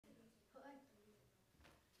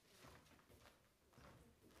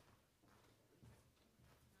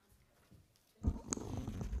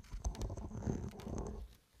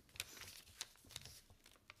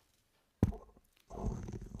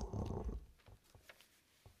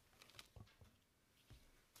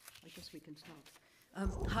we can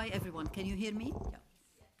start. Hi, everyone. Can you hear me? Yeah.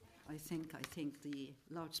 I think the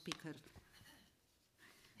loudspeaker.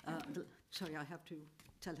 Sorry, I have to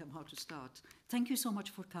tell him how to start. Thank you so much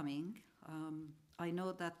for coming. I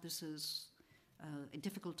know that this is a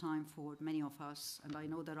difficult time for many of us, and I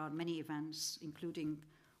know there are many events, including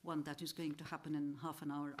one that is going to happen in half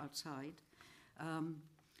an hour outside.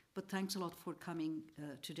 But thanks a lot for coming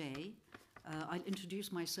today. I'll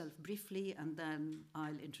introduce myself briefly, and then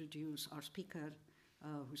I'll introduce our speaker,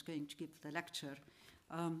 who's going to give the lecture.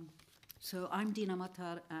 So I'm Dina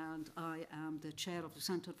Matar, and I am the chair of the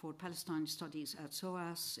Center for Palestine Studies at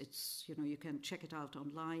SOAS. It's, you can check it out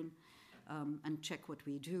online and check what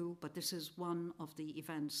we do, but this is one of the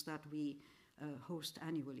events that we host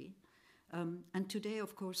annually. And today,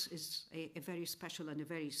 of course, is a very special and a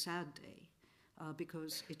very sad day,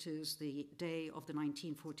 because it is the day of the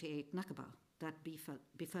 1948 Nakba that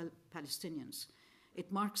befell Palestinians.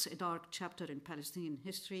 It marks a dark chapter in Palestinian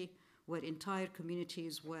history where entire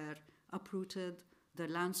communities were uprooted, their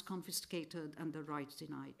lands confiscated, and their rights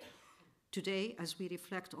denied. Today, as we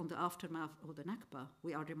reflect on the aftermath of the Nakba,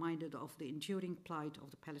 we are reminded of the enduring plight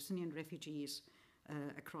of the Palestinian refugees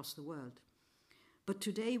across the world. But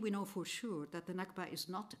today we know for sure that the Nakba is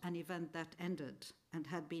not an event that ended and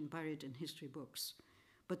had been buried in history books,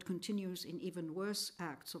 but continues in even worse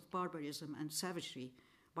acts of barbarism and savagery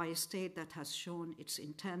by a state that has shown its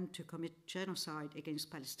intent to commit genocide against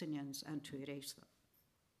Palestinians and to erase them.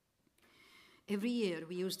 Every year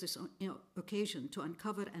we use this occasion to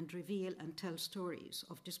uncover and reveal and tell stories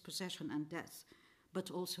of dispossession and death, but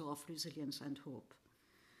also of resilience and hope.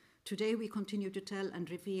 Today we continue to tell and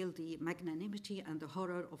reveal the magnanimity and the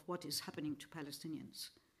horror of what is happening to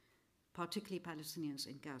Palestinians, particularly Palestinians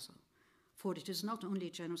in Gaza. For it is not only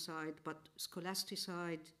genocide, but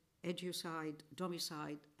scholasticide, educide,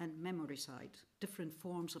 domicide, and memoricide, different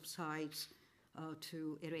forms of sides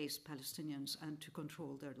to erase Palestinians and to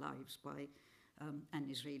control their lives by an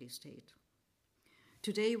Israeli state.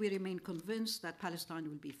 Today we remain convinced that Palestine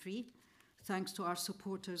will be free, thanks to our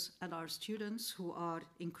supporters and our students who are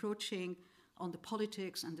encroaching on the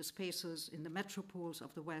politics and the spaces in the metropoles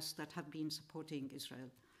of the West that have been supporting Israel.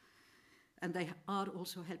 And they are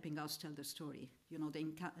also helping us tell the story. The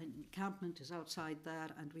encampment is outside there,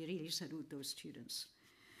 and we really salute those students.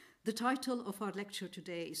 The title of our lecture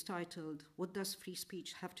today is titled, "What Does Free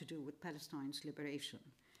Speech Have to Do with Palestine's Liberation?"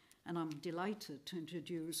 And I'm delighted to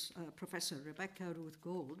introduce Professor Rebecca Ruth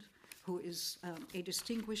Gold, who is a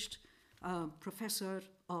distinguished professor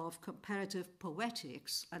of comparative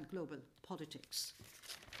poetics and global politics.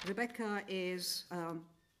 Rebecca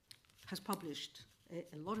has published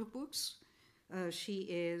a lot of books. Her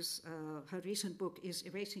recent book is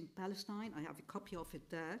Erasing Palestine. I have a copy of it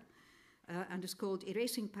there. And it's called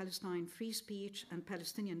Erasing Palestine, Free Speech and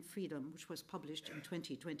Palestinian Freedom, which was published in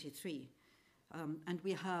 2023. And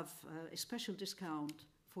we have a special discount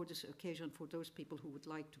for this occasion for those people who would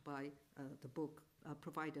like to buy the book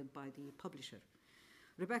provided by the publisher.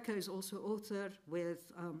 Rebecca is also author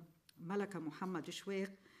with Malaka Muhammad Ishweq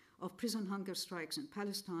of Prison Hunger Strikes in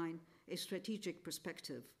Palestine, A Strategic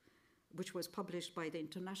Perspective, which was published by the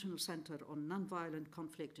International Center on Nonviolent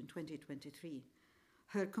Conflict in 2023.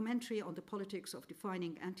 Her commentary on the politics of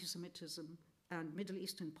defining antisemitism and Middle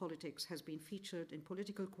Eastern politics has been featured in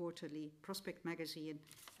Political Quarterly, Prospect Magazine,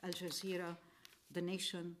 Al Jazeera, The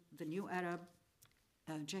Nation, The New Arab,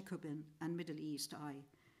 Jacobin, and Middle East Eye.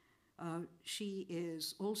 She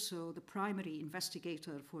is also the primary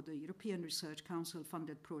investigator for the European Research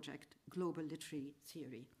Council-funded project Global Literary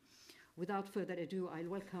Theory. Without further ado, I'll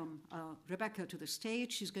welcome Rebecca to the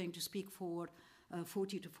stage. She's going to speak for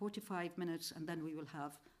 40 to 45 minutes, and then we will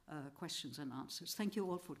have questions and answers. Thank you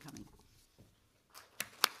all for coming.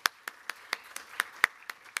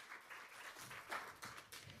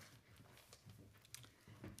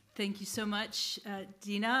 Thank you so much,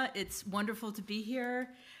 Dina. It's wonderful to be here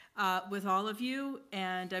with all of you,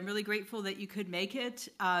 and I'm really grateful that you could make it.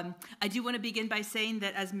 I do want to begin by saying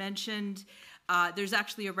that, as mentioned, there's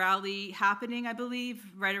actually a rally happening, I believe,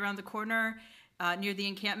 right around the corner near the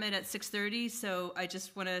encampment at 6:30. So I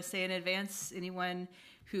just want to say in advance, anyone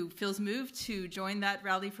who feels moved to join that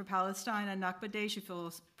rally for Palestine on Nakba Day should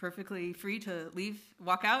feel perfectly free to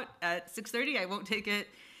walk out at 6:30. I won't take it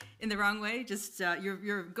in the wrong way. Just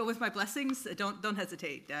go with my blessings. Don't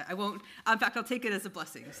hesitate. I won't. In fact, I'll take it as a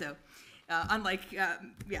blessing. So,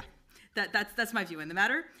 that's my view in the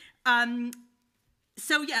matter. I'm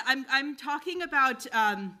talking about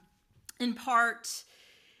in part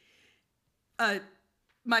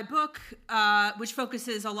my book, which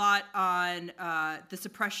focuses a lot on the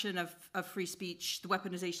suppression of free speech, the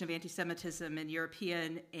weaponization of anti-Semitism in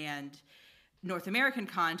European and North American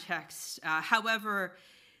contexts. However,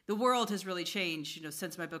 the world has really changed,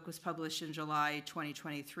 since my book was published in July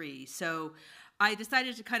 2023. So I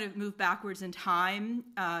decided to kind of move backwards in time,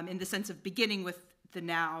 in the sense of beginning with the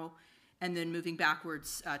now and then moving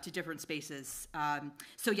backwards to different spaces.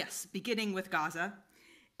 So yes, beginning with Gaza.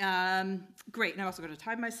 Great, and I'm also going to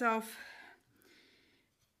time myself.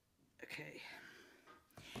 Okay.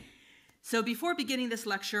 So before beginning this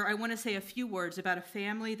lecture, I want to say a few words about a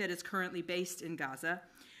family that is currently based in Gaza,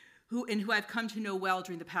 who I've come to know well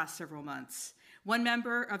during the past several months. One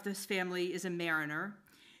member of this family is a mariner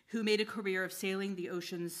who made a career of sailing the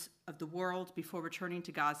oceans of the world before returning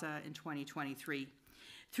to Gaza in 2023.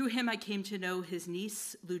 Through him, I came to know his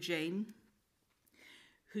niece, Lou Jane,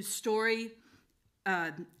 whose story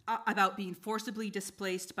about being forcibly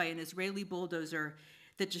displaced by an Israeli bulldozer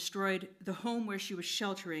that destroyed the home where she was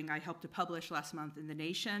sheltering, I helped to publish last month in The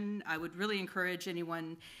Nation. I would really encourage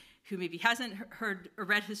anyone who maybe hasn't heard or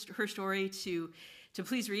read her story to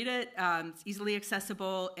please read it. It's easily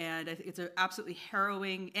accessible, and I think it's an absolutely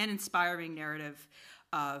harrowing and inspiring narrative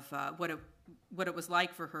of what it was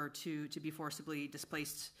like for her to be forcibly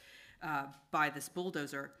displaced by this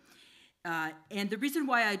bulldozer. And the reason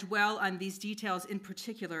why I dwell on these details in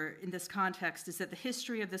particular in this context is that the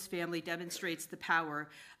history of this family demonstrates the power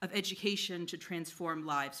of education to transform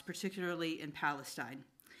lives, particularly in Palestine.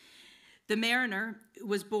 The mariner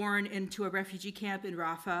was born into a refugee camp in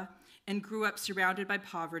Rafah and grew up surrounded by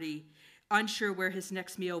poverty, unsure where his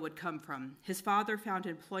next meal would come from. His father found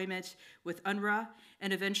employment with UNRWA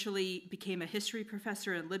and eventually became a history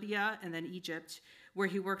professor in Libya and then Egypt, where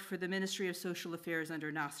he worked for the Ministry of Social Affairs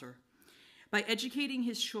under Nasser. By educating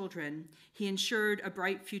his children, he ensured a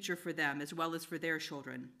bright future for them as well as for their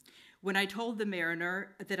children. When I told the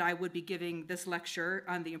mariner that I would be giving this lecture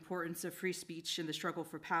on the importance of free speech in the struggle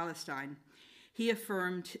for Palestine, he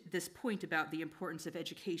affirmed this point about the importance of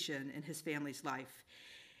education in his family's life.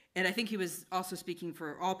 And I think he was also speaking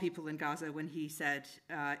for all people in Gaza when he said,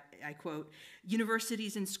 I quote,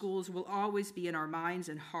 "Universities and schools will always be in our minds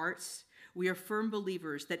and hearts. We are firm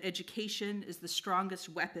believers that education is the strongest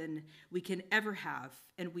weapon we can ever have,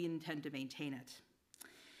 and we intend to maintain it."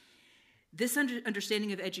 This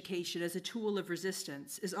understanding of education as a tool of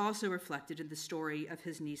resistance is also reflected in the story of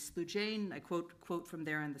his niece, Lou Jane. I quote from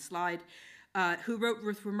there on the slide, who wrote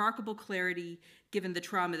with remarkable clarity given the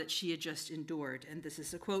trauma that she had just endured. And this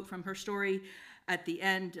is a quote from her story at the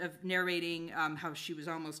end of narrating how she was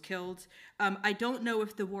almost killed. "I don't know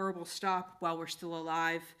if the war will stop while we're still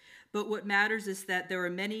alive, but what matters is that there are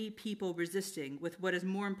many people resisting with what is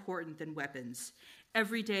more important than weapons.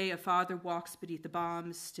 Every day, a father walks beneath the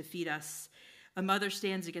bombs to feed us. A mother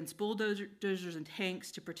stands against bulldozers and tanks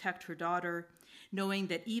to protect her daughter, knowing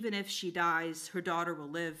that even if she dies, her daughter will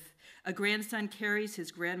live. A grandson carries his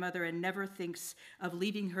grandmother and never thinks of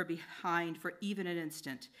leaving her behind for even an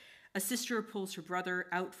instant. A sister pulls her brother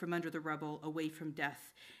out from under the rubble, away from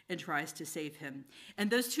death, and tries to save him." And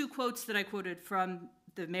those two quotes that I quoted from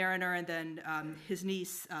the mariner and then his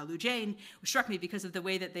niece, Lou Jane, struck me because of the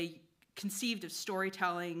way that they conceived of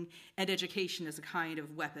storytelling and education as a kind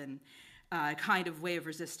of weapon, a kind of way of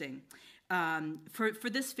resisting. For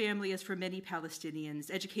this family, as for many Palestinians,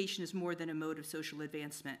 education is more than a mode of social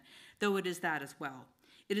advancement, though it is that as well.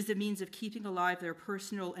 It is a means of keeping alive their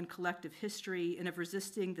personal and collective history and of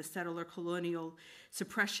resisting the settler colonial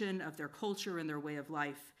suppression of their culture and their way of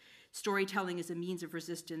life. Storytelling is a means of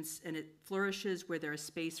resistance, and it flourishes where there is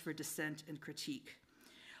space for dissent and critique.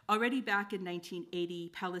 Already back in 1980,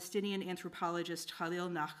 Palestinian anthropologist Khalil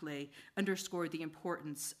Nakhleh underscored the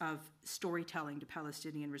importance of storytelling to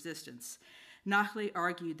Palestinian resistance. Nakhleh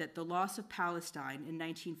argued that the loss of Palestine in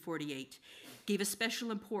 1948 gave a special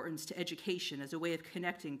importance to education as a way of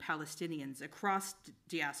connecting Palestinians across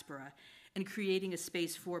diaspora and creating a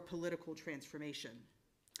space for political transformation.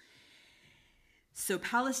 So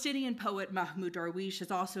Palestinian poet Mahmoud Darwish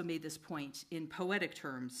has also made this point in poetic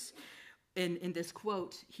terms in this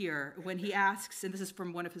quote here, when he asks, and this is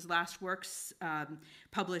from one of his last works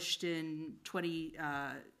published in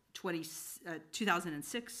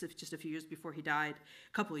 2006, just a few years before he died,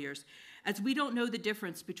 a couple of years, "As we don't know the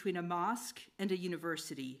difference between a mosque and a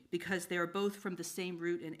university because they are both from the same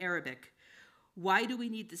root in Arabic, why do we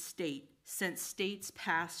need the state since states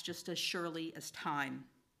pass just as surely as time?"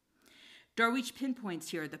 Darwish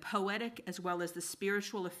pinpoints here the poetic as well as the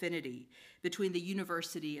spiritual affinity between the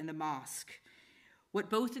university and the mosque, what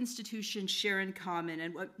both institutions share in common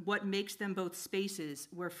and what makes them both spaces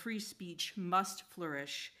where free speech must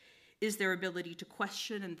flourish is their ability to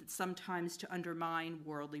question and sometimes to undermine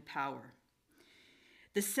worldly power.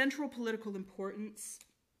 The central political importance,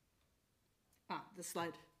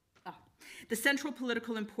 the central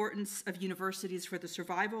political importance of universities for the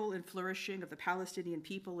survival and flourishing of the Palestinian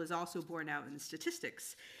people is also borne out in the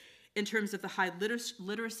statistics in terms of the high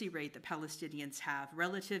literacy rate that Palestinians have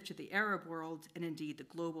relative to the Arab world and indeed the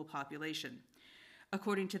global population.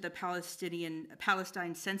 According to the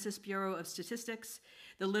Palestine Census Bureau of Statistics,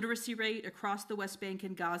 the literacy rate across the West Bank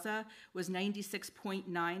and Gaza was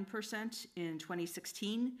 96.9% in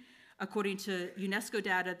 2016. According to UNESCO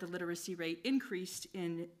data, the literacy rate increased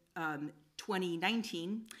in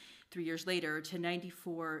 2019, 3 years later, to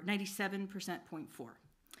 97.4%.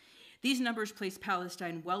 These numbers place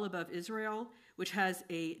Palestine well above Israel, which has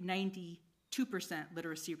a 92%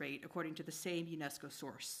 literacy rate, according to the same UNESCO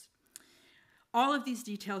source. All of these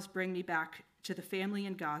details bring me back to the family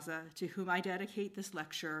in Gaza, to whom I dedicate this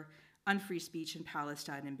lecture on free speech in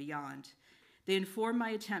Palestine and beyond. They inform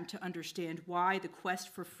my attempt to understand why the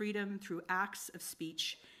quest for freedom through acts of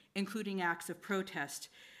speech, including acts of protest,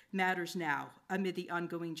 matters now amid the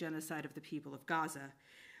ongoing genocide of the people of Gaza.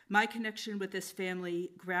 My connection with this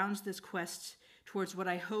family grounds this quest towards what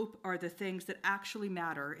I hope are the things that actually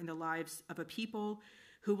matter in the lives of a people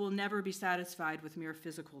who will never be satisfied with mere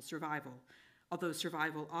physical survival, although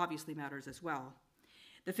survival obviously matters as well.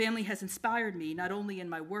 The family has inspired me not only in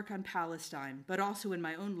my work on Palestine, but also in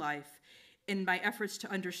my own life, in my efforts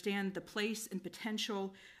to understand the place and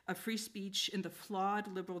potential of free speech in the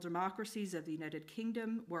flawed liberal democracies of the United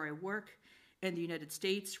Kingdom, where I work, and the United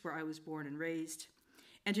States, where I was born and raised,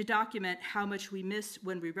 and to document how much we miss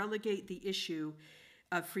when we relegate the issue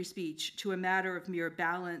of free speech to a matter of mere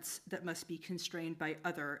balance that must be constrained by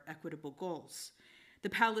other equitable goals. The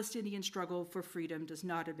Palestinian struggle for freedom does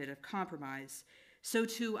not admit of compromise. So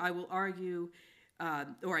too, I will argue,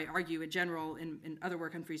 or I argue in general in other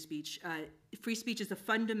work on free speech is a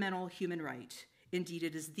fundamental human right. Indeed,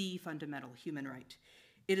 it is the fundamental human right.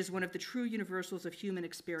 It is one of the true universals of human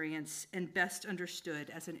experience and best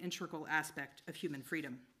understood as an integral aspect of human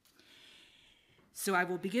freedom. So I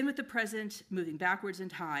will begin with the present, moving backwards in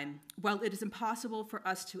time. While it is impossible for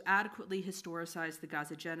us to adequately historicize the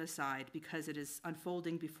Gaza genocide because it is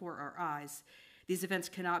unfolding before our eyes, these events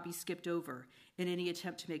cannot be skipped over in any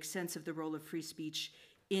attempt to make sense of the role of free speech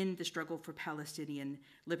in the struggle for Palestinian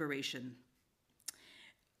liberation.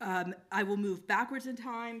 I will move backwards in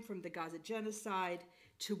time from the Gaza genocide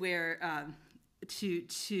to where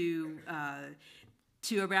to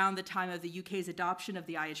around the time of the UK's adoption of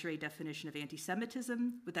the IHRA definition of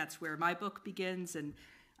antisemitism, but that's where my book begins, and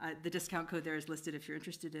the discount code there is listed if you're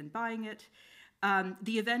interested in buying it.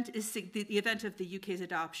 The event of the UK's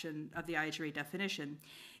adoption of the IHRA definition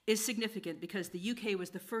is significant because the UK was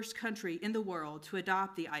the first country in the world to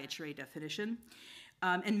adopt the IHRA definition,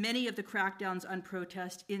 and many of the crackdowns on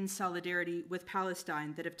protest in solidarity with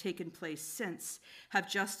Palestine that have taken place since have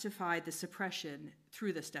justified the suppression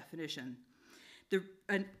through this definition.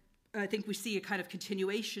 I think we see a kind of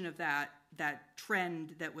continuation of that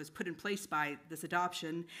trend that was put in place by this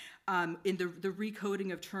adoption in the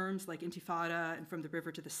recoding of terms like intifada and from the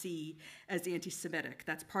river to the sea as anti-Semitic.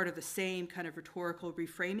 That's part of the same kind of rhetorical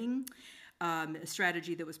reframing, a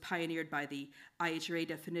strategy that was pioneered by the IHRA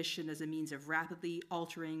definition as a means of rapidly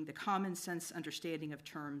altering the common sense understanding of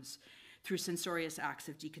terms through censorious acts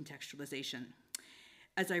of decontextualization.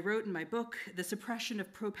 As I wrote in my book, the suppression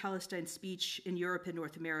of pro-Palestine speech in Europe and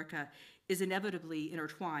North America is inevitably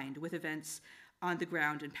intertwined with events on the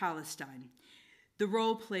ground in Palestine. The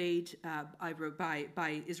role played, I wrote,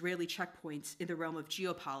 by Israeli checkpoints in the realm of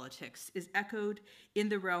geopolitics is echoed in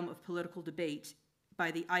the realm of political debate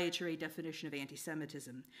by the IHRA definition of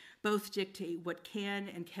antisemitism. Both dictate what can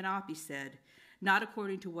and cannot be said, not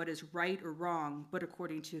according to what is right or wrong, but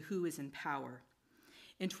according to who is in power.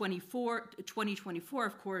 In 2024,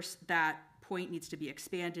 of course, that point needs to be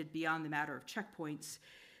expanded beyond the matter of checkpoints,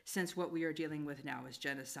 since what we are dealing with now is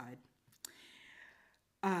genocide.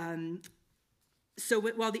 So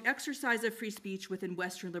while the exercise of free speech within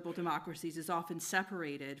Western liberal democracies is often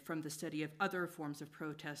separated from the study of other forms of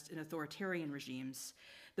protest in authoritarian regimes,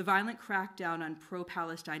 the violent crackdown on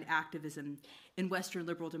pro-Palestine activism in Western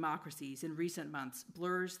liberal democracies in recent months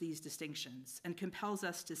blurs these distinctions and compels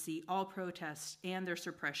us to see all protests and their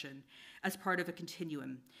suppression as part of a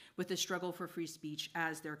continuum, with the struggle for free speech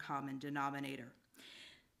as their common denominator.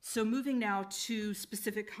 So moving now to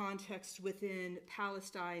specific context within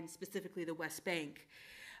Palestine, specifically the West Bank.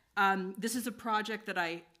 This is a project that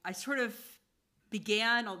I sort of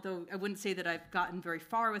began, although I wouldn't say that I've gotten very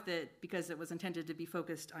far with it because it was intended to be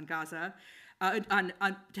focused on Gaza,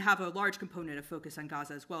 to have a large component of focus on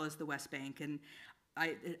Gaza as well as the West Bank, and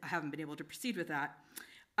I haven't been able to proceed with that.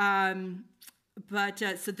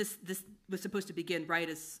 So this was supposed to begin right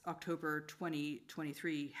as October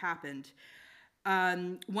 2023 happened.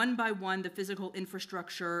 One by one, the physical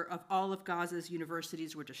infrastructure of all of Gaza's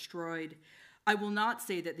universities were destroyed. I will not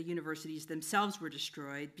say that the universities themselves were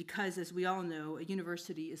destroyed because, as we all know, a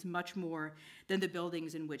university is much more than the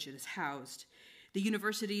buildings in which it is housed. The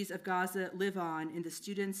universities of Gaza live on in the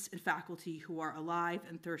students and faculty who are alive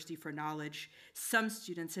and thirsty for knowledge. Some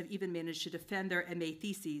students have even managed to defend their MA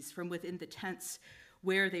theses from within the tents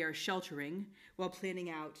where they are sheltering while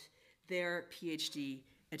planning out their PhD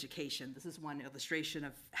education. This is one illustration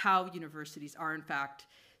of how universities are, in fact,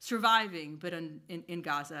 surviving but in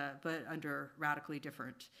Gaza, but under radically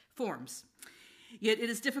different forms. Yet it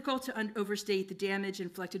is difficult to overstate the damage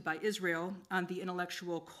inflicted by Israel on the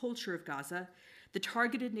intellectual culture of Gaza. The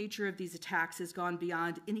targeted nature of these attacks has gone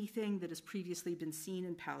beyond anything that has previously been seen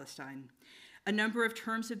in Palestine. A number of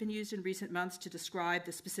terms have been used in recent months to describe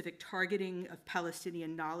the specific targeting of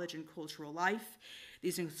Palestinian knowledge and cultural life.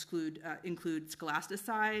 These include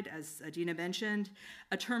scholasticide, as Dina mentioned,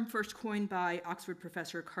 a term first coined by Oxford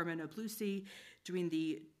professor Carmen Oblusi during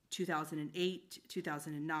the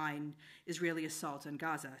 2008-2009 Israeli assault on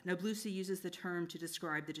Gaza. Now, Oblusi uses the term to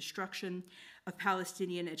describe the destruction of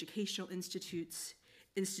Palestinian educational institutions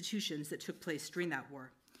that took place during that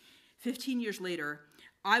war. 15 years later,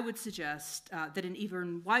 I would suggest that an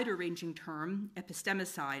even wider-ranging term,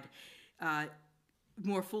 epistemicide,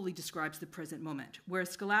 more fully describes the present moment.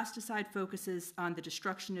 Whereas scholasticide focuses on the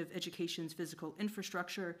destruction of education's physical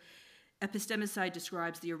infrastructure, epistemicide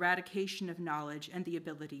describes the eradication of knowledge and the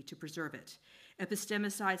ability to preserve it.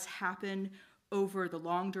 Epistemicides happen over the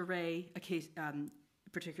longue durée,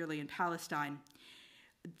 particularly in Palestine.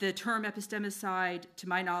 The term epistemicide, to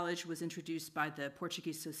my knowledge, was introduced by the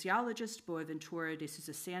Portuguese sociologist Boaventura de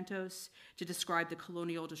Sousa Santos to describe the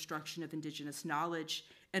colonial destruction of indigenous knowledge,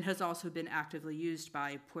 and has also been actively used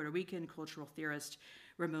by Puerto Rican cultural theorist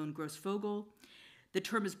Ramon Grossfogel. The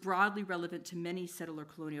term is broadly relevant to many settler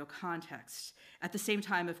colonial contexts. At the same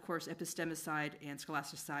time, of course, epistemicide and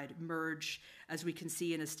scholasticide merge, as we can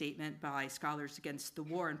see in a statement by Scholars Against the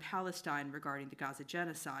War in Palestine regarding the Gaza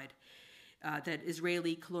genocide, that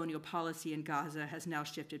Israeli colonial policy in Gaza has now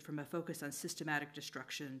shifted from a focus on systematic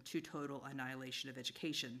destruction to total annihilation of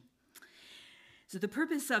education. So the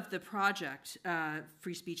purpose of the project,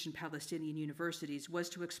 Free Speech in Palestinian Universities, was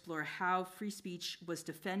to explore how free speech was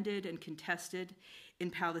defended and contested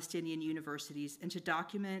in Palestinian universities and to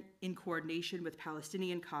document, in coordination with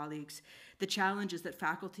Palestinian colleagues, the challenges that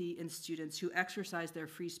faculty and students who exercise their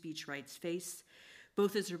free speech rights face,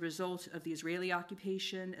 both as a result of the Israeli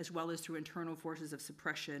occupation as well as through internal forces of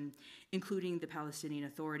suppression, including the Palestinian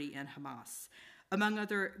Authority and Hamas. Among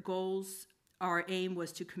other goals, our aim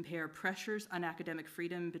was to compare pressures on academic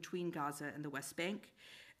freedom between Gaza and the West Bank,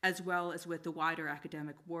 as well as with the wider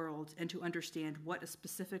academic world, and to understand what a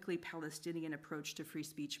specifically Palestinian approach to free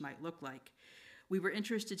speech might look like. We were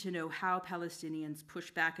interested to know how Palestinians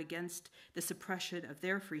push back against the suppression of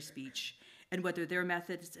their free speech, and whether their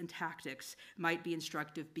methods and tactics might be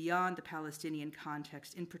instructive beyond the Palestinian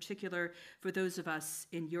context, in particular for those of us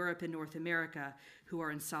in Europe and North America who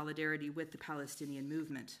are in solidarity with the Palestinian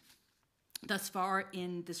movement. Thus far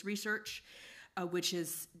in this research, which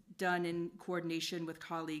is done in coordination with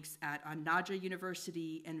colleagues at An-Najah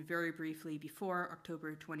University and very briefly before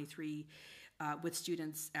October 23 with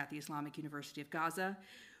students at the Islamic University of Gaza,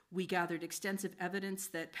 we gathered extensive evidence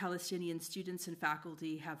that Palestinian students and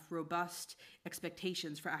faculty have robust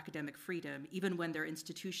expectations for academic freedom, even when their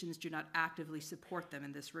institutions do not actively support them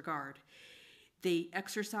in this regard. They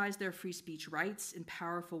exercise their free speech rights in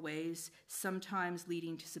powerful ways, sometimes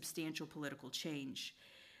leading to substantial political change.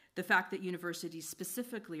 The fact that universities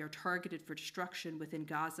specifically are targeted for destruction within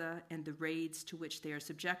Gaza and the raids to which they are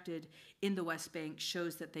subjected in the West Bank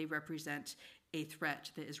shows that they represent a threat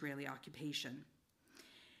to the Israeli occupation.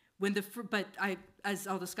 As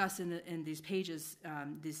I'll discuss in these pages,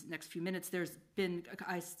 these next few minutes, there's been,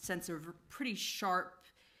 I sense, a pretty sharp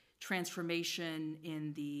transformation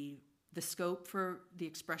in the scope for the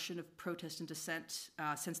expression of protest and dissent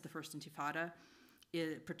since the first Intifada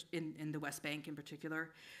in the West Bank in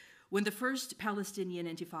particular. When the first Palestinian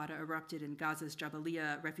Intifada erupted in Gaza's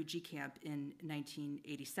Jabalia refugee camp in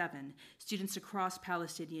 1987, students across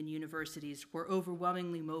Palestinian universities were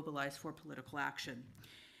overwhelmingly mobilized for political action.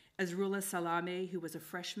 Azrullah Salameh, who was a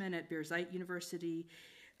freshman at Birzeit University,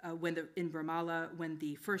 in Ramallah, when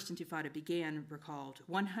the first Intifada began, recalled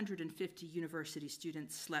 150 university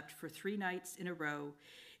students slept for 3 nights in a row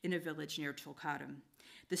in a village near Tulkarm.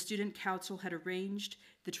 The student council had arranged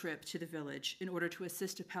the trip to the village in order to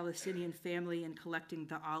assist a Palestinian family in collecting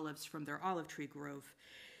the olives from their olive tree grove.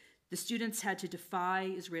 The students had to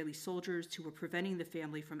defy Israeli soldiers who were preventing the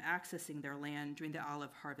family from accessing their land during the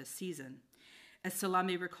olive harvest season. As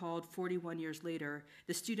Salami recalled, 41 years later,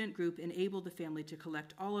 the student group enabled the family to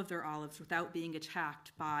collect all of their olives without being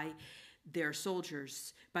attacked by their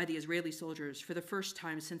soldiers, by the Israeli soldiers, for the first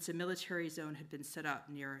time since a military zone had been set up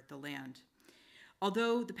near the land.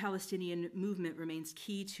 Although the Palestinian movement remains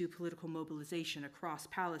key to political mobilization across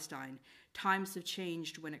Palestine, times have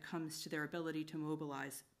changed when it comes to their ability to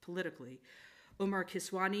mobilize politically. Omar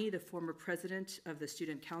Kiswani, the former president of the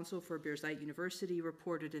Student Council for Birzeit University,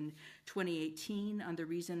 reported in 2018 on the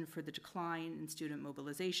reason for the decline in student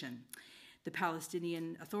mobilization: the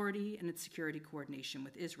Palestinian Authority and its security coordination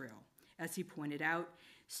with Israel. As he pointed out,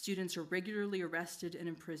 students are regularly arrested and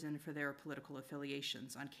imprisoned for their political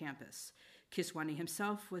affiliations on campus. Kiswani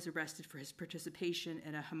himself was arrested for his participation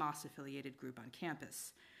in a Hamas-affiliated group on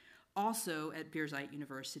campus. Also at Birzeit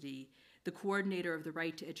University, the coordinator of the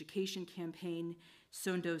Right to Education campaign,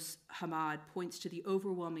 Sondos Hamad, points to the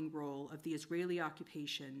overwhelming role of the Israeli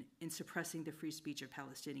occupation in suppressing the free speech of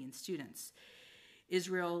Palestinian students.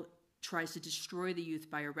 Israel tries to destroy the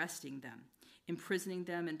youth by arresting them, imprisoning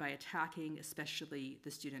them, and by attacking especially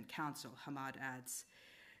the Student Council, Hamad adds.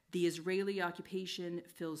 The Israeli occupation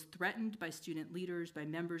feels threatened by student leaders, by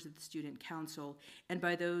members of the Student Council, and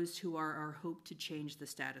by those who are our hope to change the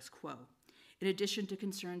status quo. In addition to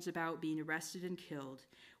concerns about being arrested and killed,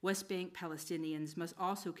 West Bank Palestinians must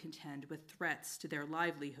also contend with threats to their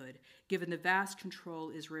livelihood, given the vast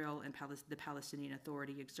control Israel and the Palestinian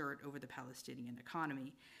Authority exert over the Palestinian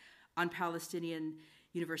economy. On Palestinian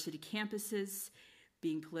university campuses,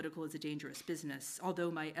 being political is a dangerous business. Although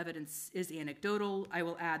my evidence is anecdotal, I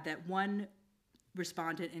will add that one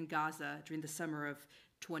respondent in Gaza during the summer of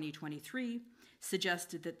 2023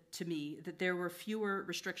 suggested to me that there were fewer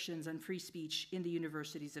restrictions on free speech in the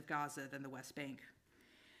universities of Gaza than the West Bank.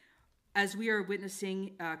 As we are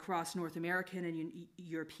witnessing across North American and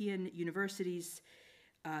European universities,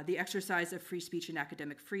 the exercise of free speech and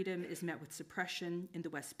academic freedom is met with suppression in the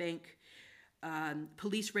West Bank.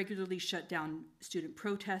 Police regularly shut down student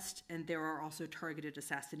protests, and there are also targeted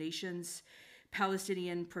assassinations.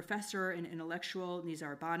 Palestinian professor and intellectual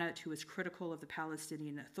Nizar Banat, who is critical of the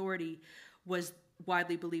Palestinian Authority, was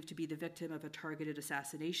widely believed to be the victim of a targeted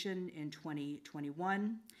assassination in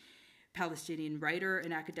 2021. Palestinian writer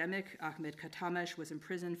and academic Ahmed Katamash was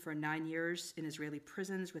imprisoned for 9 years in Israeli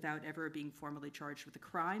prisons without ever being formally charged with a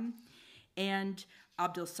crime. And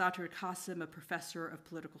Abdel Sattar Qasim, a professor of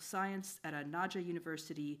political science at An-Najah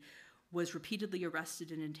University, was repeatedly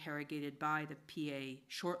arrested and interrogated by the PA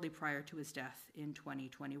shortly prior to his death in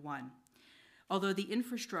 2021. Although the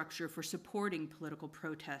infrastructure for supporting political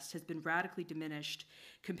protest has been radically diminished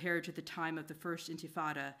compared to the time of the first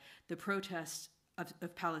Intifada, the protests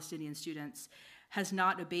of Palestinian students have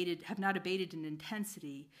not abated in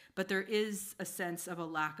intensity, but there is a sense of a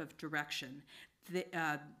lack of direction.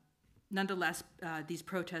 Nonetheless, these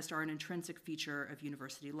protests are an intrinsic feature of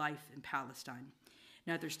university life in Palestine.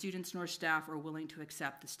 Neither students nor staff are willing to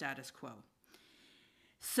accept the status quo.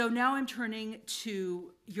 So now I'm turning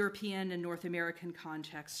to European and North American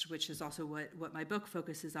contexts, which is also what my book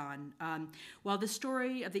focuses on. While the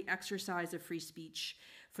story of the exercise of free speech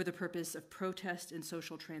for the purpose of protest and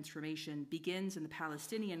social transformation begins in the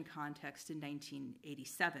Palestinian context in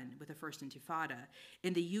 1987 with the First Intifada,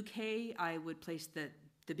 in the UK, I would place the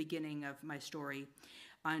beginning of my story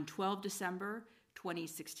on 12 December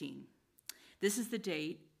 2016. This is the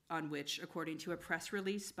date on which, according to a press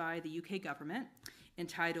release by the UK government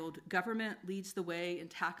entitled "Government Leads the Way in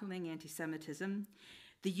Tackling Antisemitism,"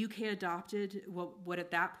 the UK adopted what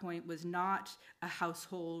at that point was not a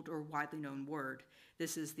household or widely known word.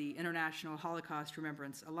 This is the International Holocaust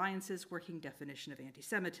Remembrance Alliance's working definition of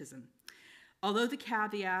antisemitism. Although the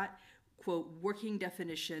caveat, quote, working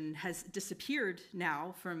definition has disappeared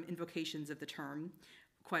now from invocations of the term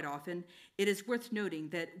quite often, it is worth noting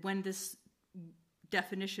that when this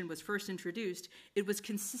definition was first introduced, it was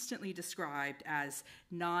consistently described as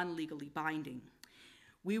non-legally binding.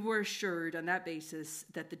 We were assured on that basis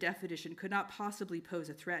that the definition could not possibly pose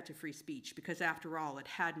a threat to free speech because, after all, it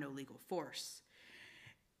had no legal force.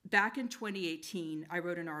 Back in 2018, I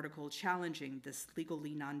wrote an article challenging this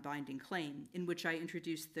legally non-binding claim, in which I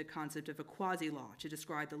introduced the concept of a quasi-law to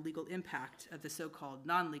describe the legal impact of the so-called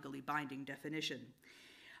non-legally binding definition.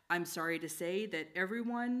 I'm sorry to say that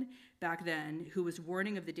everyone back then who was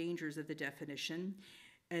warning of the dangers of the definition,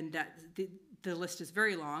 and that the list is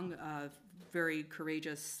very long of very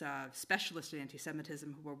courageous specialists in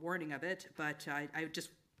anti-Semitism who were warning of it, but I just,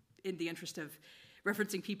 in the interest of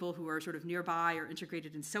referencing people who are sort of nearby or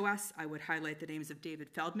integrated in SOAS, I would highlight the names of David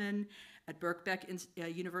Feldman at Birkbeck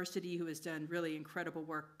University, who has done really incredible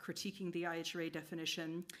work critiquing the IHRA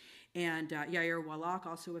definition, and Yair Wallach,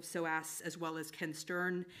 also of SOAS, as well as Ken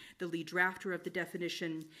Stern, the lead drafter of the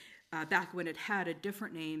definition, back when it had a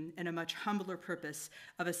different name and a much humbler purpose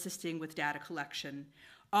of assisting with data collection.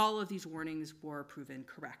 All of these warnings were proven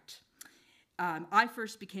correct. I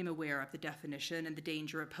first became aware of the definition and the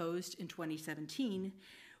danger it posed in 2017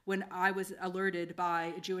 when I was alerted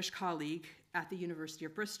by a Jewish colleague at the University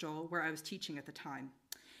of Bristol, where I was teaching at the time.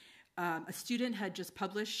 A student had just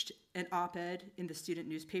published an op-ed in the student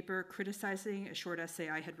newspaper criticizing a short essay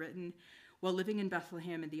I had written while living in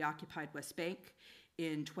Bethlehem in the occupied West Bank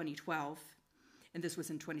in 2012, and this was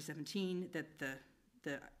in 2017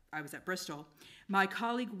 that I was at Bristol. My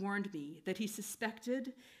colleague warned me that he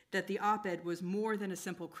suspected that the op-ed was more than a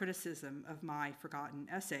simple criticism of my forgotten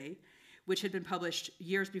essay, which had been published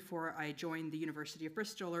years before I joined the University of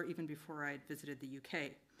Bristol or even before I had visited the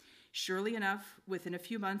UK. Surely enough, within a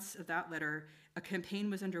few months of that letter, a campaign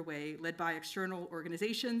was underway led by external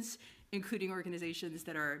organizations, including organizations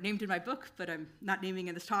that are named in my book, but I'm not naming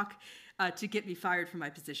in this talk, to get me fired from my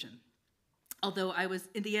position. Although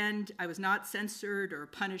in the end, I was not censored or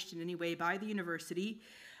punished in any way by the university.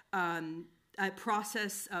 A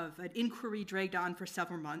process of an inquiry dragged on for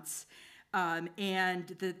several months, and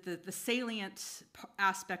the salient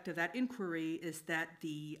aspect of that inquiry is that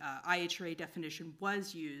the IHRA definition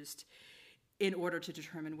was used in order to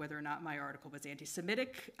determine whether or not my article was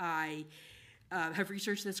anti-Semitic. I have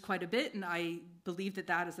researched this quite a bit, and I believe that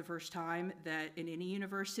that is the first time that in any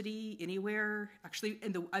university, anywhere, actually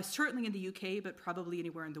certainly in the UK, but probably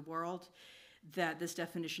anywhere in the world, that this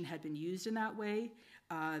definition had been used in that way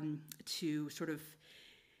to sort of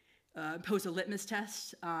pose a litmus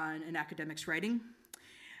test on an academic's writing.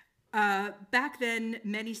 Back then,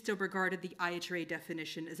 many still regarded the IHRA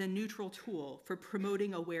definition as a neutral tool for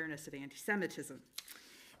promoting awareness of anti-Semitism.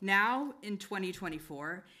 Now, in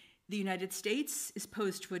 2024, the United States is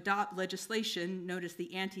poised to adopt legislation known as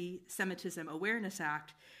the Anti-Semitism Awareness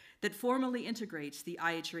Act that formally integrates the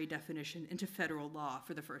IHRA definition into federal law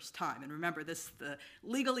for the first time. And remember, this is the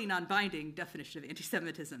legally non-binding definition of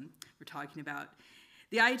anti-Semitism we're talking about.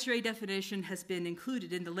 The IHRA definition has been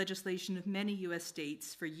included in the legislation of many U.S.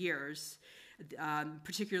 states for years,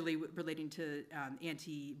 particularly relating to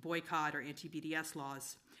anti-boycott or anti-BDS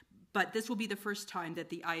laws. But this will be the first time that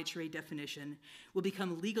the IHRA definition will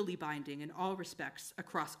become legally binding in all respects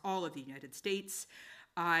across all of the United States.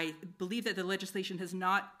 I believe that the legislation has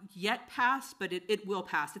not yet passed, but it will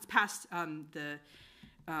pass. It's passed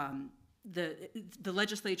the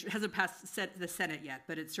legislature hasn't passed the Senate yet,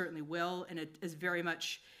 but it certainly will, and it is very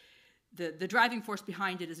much, the driving force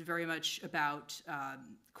behind it is very much about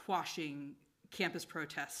quashing campus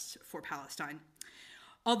protests for Palestine.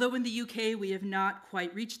 Although in the UK we have not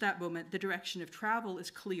quite reached that moment, the direction of travel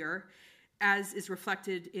is clear, as is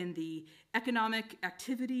reflected in the Economic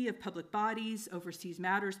Activity of Public Bodies Overseas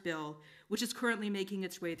Matters Bill, which is currently making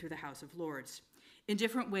its way through the House of Lords. In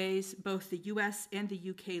different ways, both the US and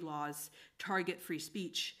the UK laws target free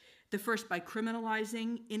speech, the first by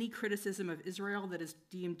criminalizing any criticism of Israel that is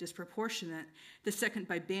deemed disproportionate, the second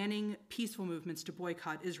by banning peaceful movements to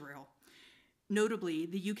boycott Israel. Notably,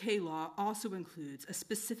 the UK law also includes a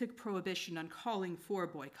specific prohibition on calling for a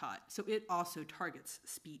boycott, so it also targets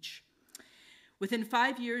speech. Within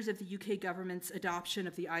 5 years of the UK government's adoption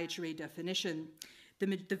of the IHRA definition,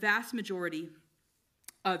 the vast majority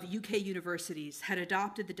of UK universities had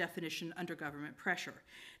adopted the definition under government pressure.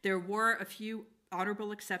 There were a few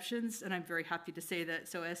honorable exceptions, and I'm very happy to say that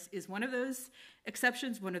SOAS is one of those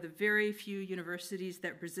exceptions, one of the very few universities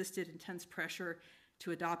that resisted intense pressure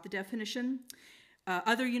to adopt the definition.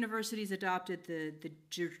 Other universities adopted the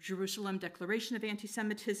Jerusalem Declaration of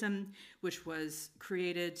Anti-Semitism, which was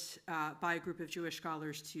created by a group of Jewish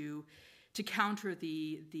scholars to counter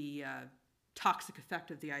the toxic effect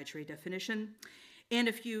of the IHRA definition. And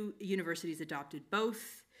a few universities adopted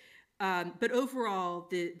both. But overall,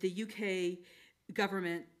 the UK's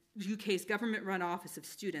government-run Office of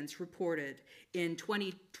Students reported in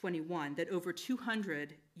 2021 that over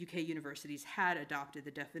 200 UK universities had adopted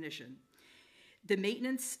the definition. The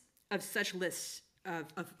maintenance of such lists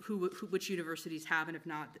of which universities have and have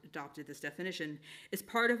not adopted this definition is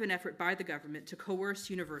part of an effort by the government to coerce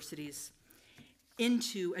universities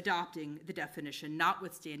into adopting the definition,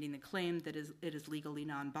 notwithstanding the claim that it is legally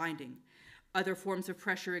non-binding. Other forms of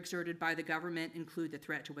pressure exerted by the government include the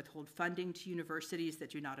threat to withhold funding to universities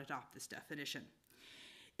that do not adopt this definition.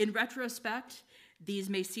 In retrospect, these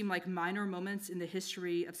may seem like minor moments in the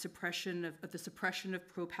history of the suppression of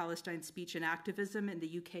pro-Palestine speech and activism in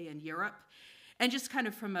the UK and Europe. And just kind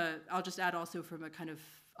of I'll just add also from a kind of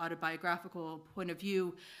autobiographical point of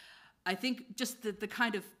view, I think just the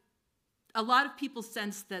kind of, a lot of people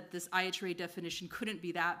sensed that this IHRA definition couldn't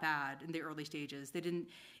be that bad in the early stages.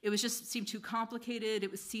 It was just seemed too complicated. It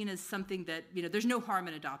was seen as something that, there's no harm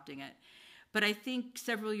in adopting it. But I think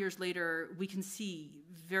several years later, we can see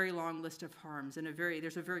very long list of harms, and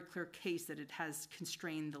there's a very clear case that it has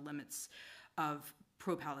constrained the limits of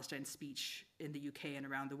pro-Palestine speech in the UK and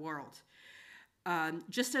around the world.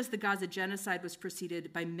 Just as the Gaza genocide was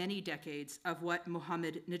preceded by many decades of what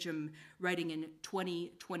Mohammed Najm, writing in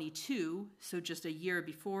 2022, so just a year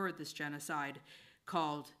before this genocide,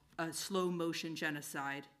 called a slow-motion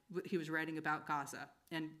genocide. He was writing about Gaza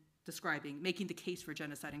and making the case for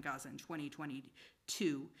genocide in Gaza in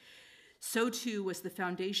 2022. So too was the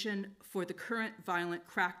foundation for the current violent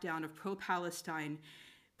crackdown of pro-Palestine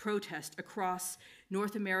protest across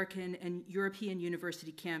North American and European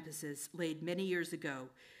university campuses laid many years ago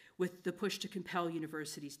with the push to compel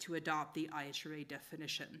universities to adopt the IHRA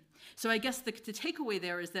definition. So I guess the takeaway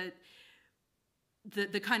there is that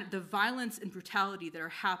the kind of the violence and brutality that are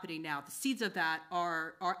happening now, the seeds of that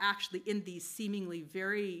are actually in these seemingly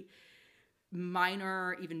very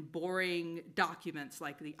minor, even boring documents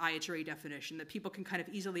like the IHRA definition that people can kind of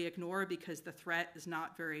easily ignore because the threat is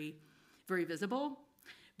not very, very visible.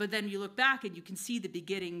 But then you look back and you can see the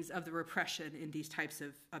beginnings of the repression in these types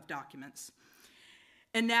of documents.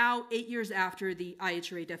 And now, 8 years after the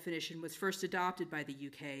IHRA definition was first adopted by the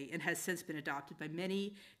UK and has since been adopted by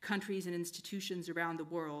many countries and institutions around the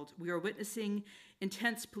world, we are witnessing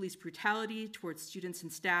intense police brutality towards students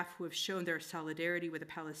and staff who have shown their solidarity with the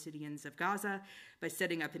Palestinians of Gaza by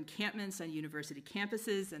setting up encampments on university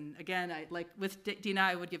campuses. And again, with Dina,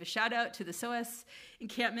 I would give a shout out to the SOAS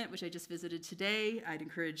encampment, which I just visited today. I'd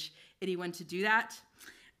encourage anyone to do that.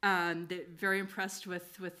 They're very impressed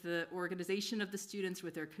with the organization of the students,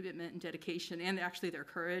 with their commitment and dedication, and actually their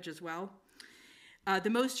courage as well. The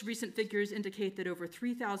most recent figures indicate that over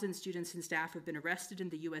 3,000 students and staff have been arrested in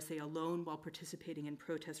the USA alone while participating in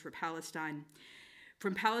protests for Palestine.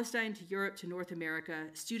 From Palestine to Europe to North America,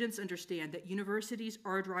 students understand that universities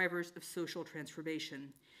are drivers of social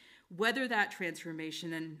transformation. Whether that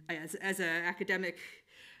transformation, and as an academic,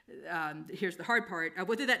 here's the hard part,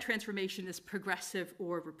 whether that transformation is progressive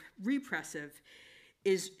or repressive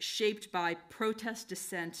is shaped by protest,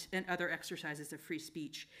 dissent, and other exercises of free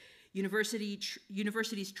speech.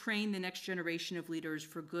 Universities train the next generation of leaders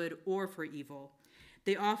for good or for evil.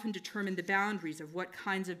 They often determine the boundaries of what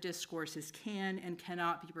kinds of discourses can and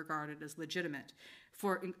cannot be regarded as legitimate,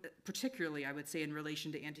 particularly, I would say, in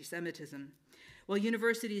relation to antisemitism. While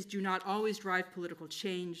universities do not always drive political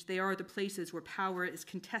change, they are the places where power is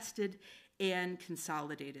contested and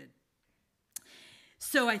consolidated.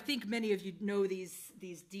 So I think many of you know these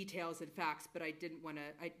details and facts, but I didn't want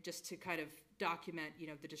to, just to kind of document,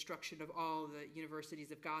 the destruction of all the universities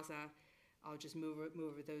of Gaza. I'll just move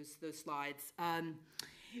over those slides.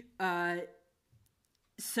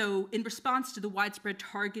 So in response to the widespread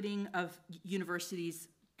targeting of universities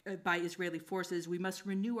by Israeli forces, we must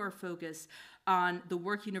renew our focus on the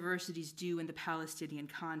work universities do in the Palestinian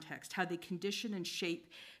context, how they condition and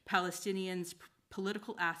shape Palestinians'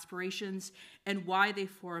 political aspirations, and why they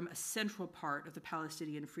form a central part of the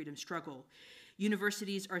Palestinian freedom struggle.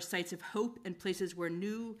 Universities are sites of hope and places where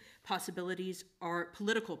new possibilities are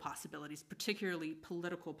political possibilities, particularly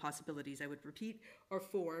political possibilities, I would repeat, are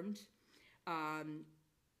formed. And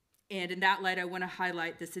in that light, I want to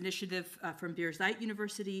highlight this initiative from Birzeit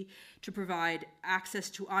University to provide access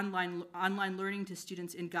to online learning to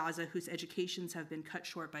students in Gaza whose educations have been cut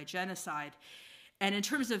short by genocide. And in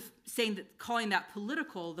terms of calling that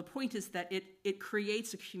political, the point is that it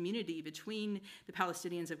creates a community between the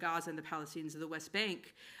Palestinians of Gaza and the Palestinians of the West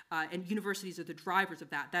Bank, and universities are the drivers of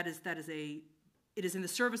that. It is in the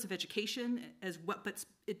service of education but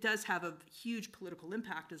it does have a huge political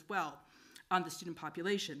impact as well on the student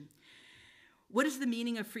population. What is the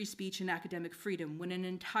meaning of free speech and academic freedom when an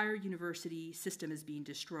entire university system is being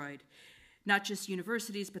destroyed? Not just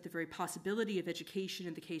universities, but the very possibility of education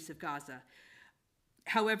in the case of Gaza.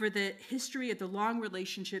 However, the history of the long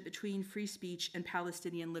relationship between free speech and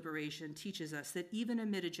Palestinian liberation teaches us that even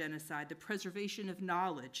amid a genocide, the preservation of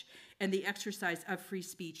knowledge and the exercise of free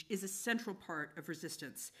speech is a central part of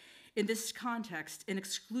resistance. In this context, an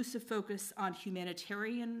exclusive focus on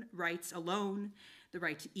humanitarian rights alone, the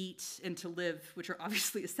right to eat and to live, which are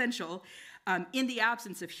obviously essential, in the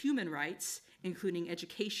absence of human rights, including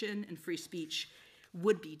education and free speech,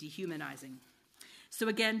 would be dehumanizing. So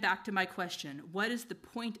again, back to my question, what is the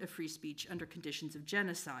point of free speech under conditions of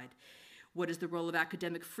genocide? What is the role of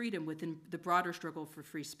academic freedom within the broader struggle for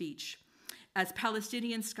free speech? As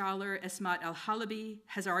Palestinian scholar Esmat al-Halabi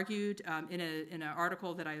has argued in an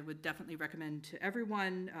article that I would definitely recommend to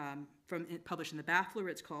everyone, published in the Baffler,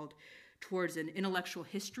 it's called Towards an Intellectual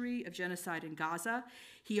History of Genocide in Gaza,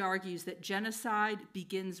 he argues that genocide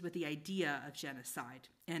begins with the idea of genocide.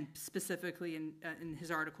 And specifically in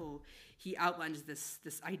his article, he outlines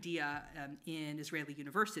this idea in Israeli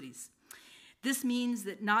universities. This means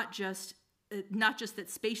that not just that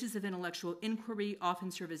spaces of intellectual inquiry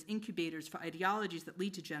often serve as incubators for ideologies that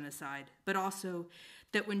lead to genocide, but also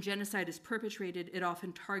that when genocide is perpetrated, it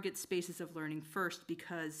often targets spaces of learning first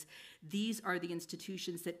because these are the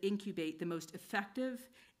institutions that incubate the most effective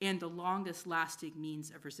and the longest lasting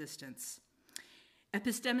means of resistance.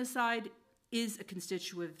 Epistemicide is a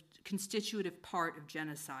constitutive part of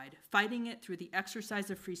genocide. Fighting it through the exercise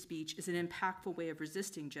of free speech is an impactful way of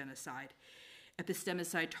resisting genocide.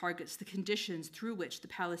 Epistemicide targets the conditions through which the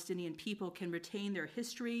Palestinian people can retain their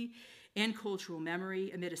history and cultural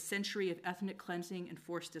memory amid a century of ethnic cleansing and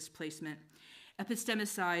forced displacement.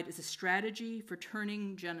 Epistemicide is a strategy for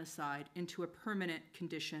turning genocide into a permanent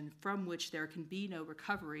condition from which there can be no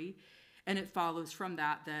recovery, and it follows from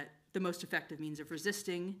that the most effective means of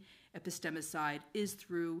resisting epistemicide is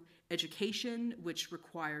through education, which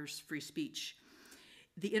requires free speech.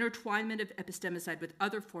 The intertwinement of epistemicide with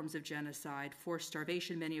other forms of genocide, forced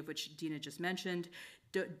starvation, many of which Dina just mentioned,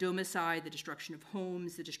 domicide, the destruction of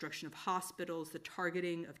homes, the destruction of hospitals, the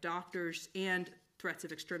targeting of doctors, and threats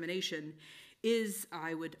of extermination is,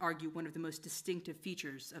 I would argue, one of the most distinctive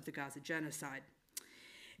features of the Gaza genocide.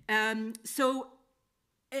 And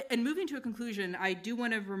moving to a conclusion, I do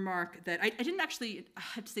want to remark that I didn't actually, I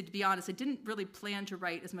have to say, to be honest, I didn't really plan to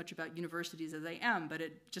write as much about universities as I am, but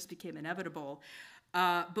it just became inevitable.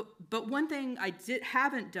 But one thing I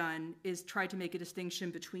haven't done is try to make a distinction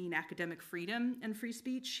between academic freedom and free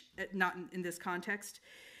speech, not in this context.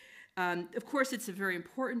 Of course, it's a very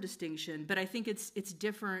important distinction, but I think it's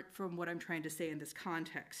different from what I'm trying to say in this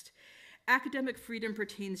context. Academic freedom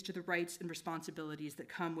pertains to the rights and responsibilities that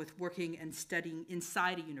come with working and studying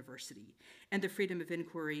inside a university, and the freedom of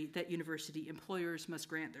inquiry that university employers must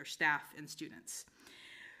grant their staff and students.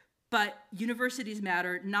 But universities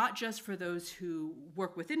matter not just for those who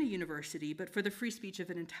work within a university, but for the free speech of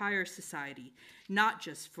an entire society, not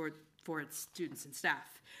just for its students and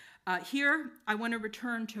staff. Here, I want to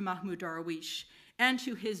return to Mahmoud Darwish and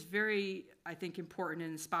to his very, I think, important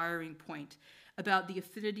and inspiring point about the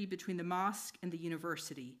affinity between the mosque and the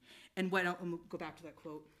university. And I'll go back to that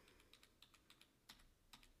quote.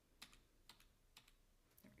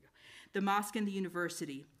 There we go. The mosque and the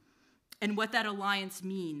university. And what that alliance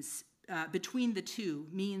means between the two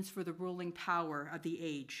means for the ruling power of the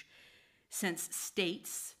age, since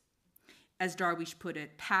states, as Darwish put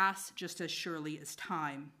it, pass just as surely as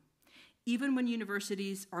time. Even when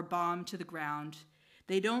universities are bombed to the ground,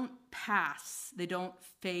 they don't pass, they don't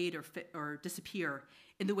fade or disappear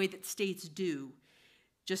in the way that states do,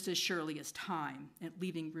 just as surely as time, and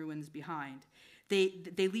leaving ruins behind. They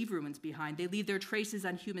leave ruins behind. They leave their traces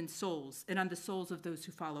on human souls and on the souls of those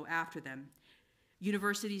who follow after them.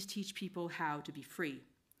 Universities teach people how to be free.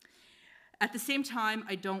 At the same time,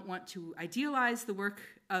 I don't want to idealize the work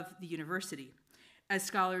of the university. As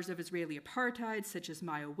scholars of Israeli apartheid, such as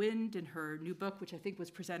Maya Wind in her new book, which I think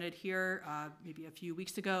was presented here maybe a few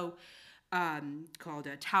weeks ago, called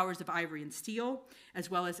Towers of Ivory and Steel, as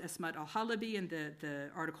well as Esmat al-Halabi in the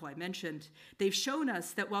article I mentioned, they've shown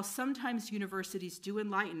us that while sometimes universities do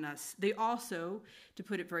enlighten us, they also, to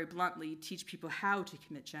put it very bluntly, teach people how to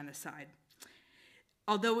commit genocide.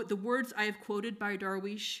 Although the words I have quoted by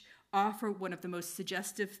Darwish offer one of the most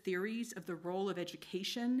suggestive theories of the role of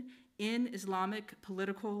education in Islamic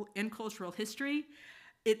political and cultural history,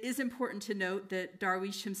 it is important to note that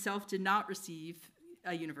Darwish himself did not receive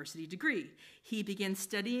a university degree. He began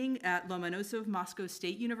studying at Lomonosov Moscow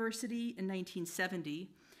State University in 1970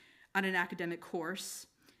 on an academic course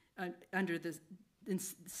under the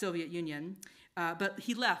Soviet Union, but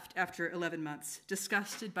he left after 11 months,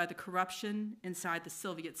 disgusted by the corruption inside the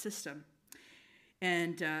Soviet system.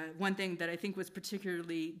 And one thing that I think was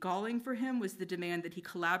particularly galling for him was the demand that he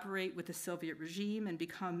collaborate with the Soviet regime and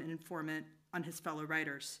become an informant on his fellow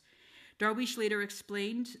writers. Darwish later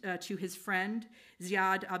explained to his friend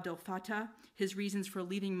Ziad Abdel Fattah his reasons for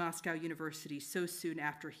leaving Moscow University so soon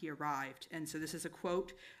after he arrived. And so this is a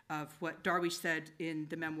quote of what Darwish said in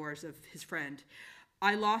the memoirs of his friend.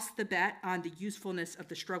 "I lost the bet on the usefulness of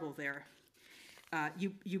the struggle there.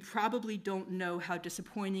 You probably don't know how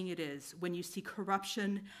disappointing it is when you see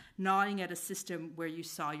corruption gnawing at a system where you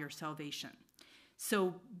saw your salvation."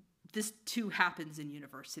 So this too happens in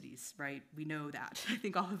universities, right? We know that. I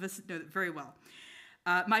think all of us know that very well.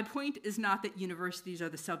 My point is not that universities are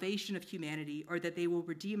the salvation of humanity or that they will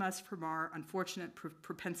redeem us from our unfortunate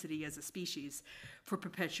propensity as a species for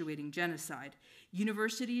perpetuating genocide.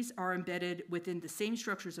 Universities are embedded within the same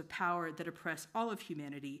structures of power that oppress all of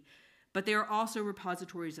humanity, but they are also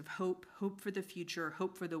repositories of hope, hope for the future,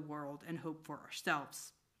 hope for the world, and hope for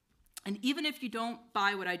ourselves. And even if you don't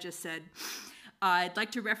buy what I just said, I'd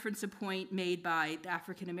like to reference a point made by the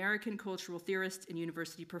African-American cultural theorist and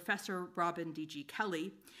university professor Robin D.G.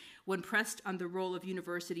 Kelley when pressed on the role of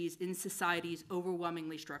universities in societies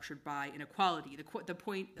overwhelmingly structured by inequality.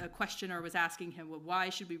 The questioner was asking him, well, why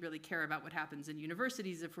should we really care about what happens in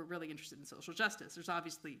universities if we're really interested in social justice? There's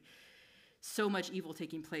obviously so much evil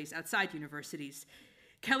taking place outside universities.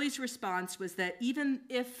 Kelley's response was that even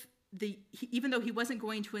though he wasn't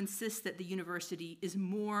going to insist that the university is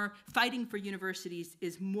more, fighting for universities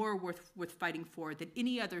is more worth fighting for than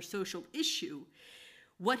any other social issue,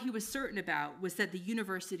 what he was certain about was that the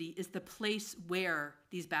university is the place where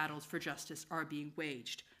these battles for justice are being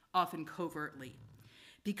waged, often covertly.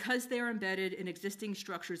 Because they are embedded in existing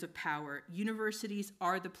structures of power, universities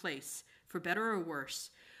are the place, for better or worse,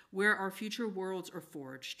 where our future worlds are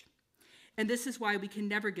forged. And this is why we can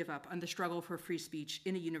never give up on the struggle for free speech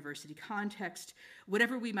in a university context,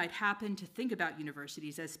 whatever we might happen to think about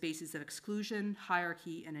universities as spaces of exclusion,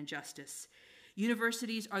 hierarchy, and injustice.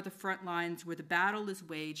 Universities are the front lines where the battle is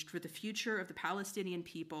waged for the future of the Palestinian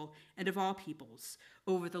people and of all peoples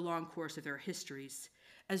over the long course of their histories.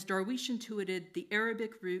 As Darwish intuited, the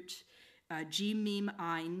Arabic root jim mim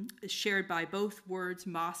ayn, shared by both words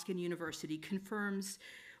mosque and university, confirms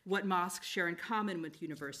what mosques share in common with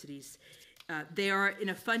universities. They are, in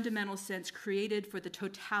a fundamental sense, created for the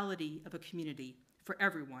totality of a community, for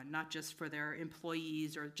everyone, not just for their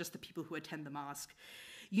employees or just the people who attend the mosque.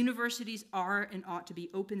 Universities are and ought to be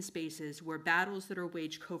open spaces where battles that are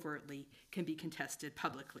waged covertly can be contested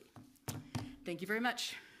publicly. Thank you very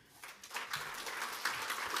much.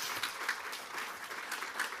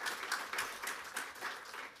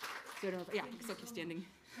 Yeah, except standing.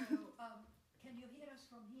 So, can you hear us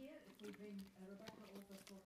from here if we bring Rebecca over for